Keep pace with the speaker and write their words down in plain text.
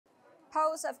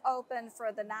Polls have opened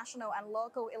for the national and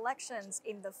local elections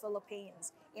in the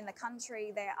Philippines. In the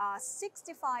country, there are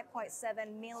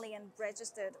 65.7 million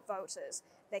registered voters.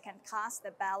 They can cast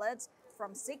the ballots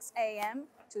from 6 a.m.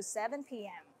 to 7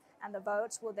 p.m. and the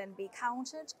votes will then be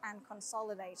counted and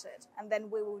consolidated, and then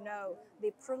we will know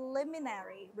the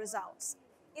preliminary results.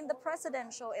 In the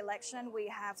presidential election, we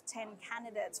have 10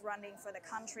 candidates running for the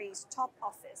country's top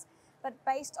office, but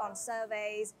based on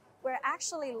surveys, we're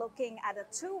actually looking at a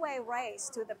two-way race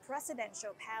to the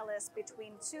presidential palace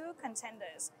between two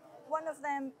contenders. One of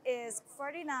them is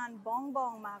Ferdinand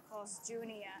Bongbong Marcos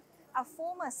Jr., a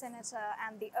former senator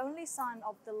and the only son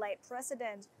of the late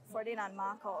President Ferdinand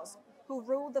Marcos, who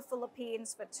ruled the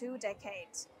Philippines for 2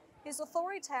 decades. His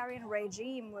authoritarian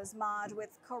regime was marred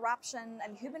with corruption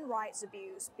and human rights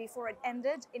abuse before it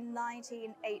ended in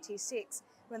 1986,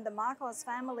 when the Marcos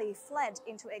family fled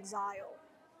into exile.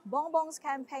 Bongbong's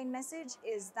campaign message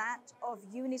is that of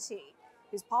unity.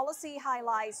 His policy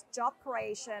highlights job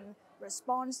creation,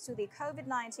 response to the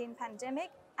COVID-19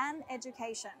 pandemic, and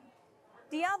education.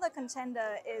 The other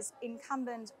contender is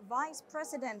incumbent Vice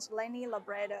President Leni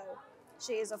Robredo.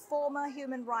 She is a former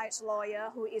human rights lawyer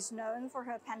who is known for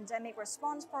her pandemic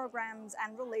response programs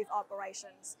and relief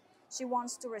operations. She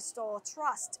wants to restore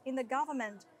trust in the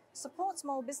government, support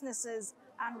small businesses,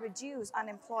 and reduce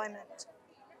unemployment.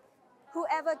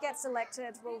 Whoever gets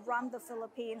elected will run the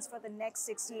Philippines for the next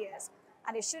 6 years,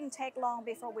 and it shouldn't take long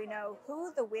before we know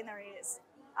who the winner is.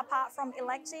 Apart from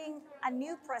electing a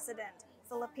new president,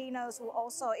 Filipinos will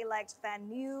also elect their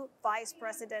new vice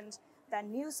president, their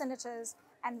new senators,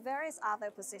 and various other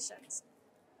positions.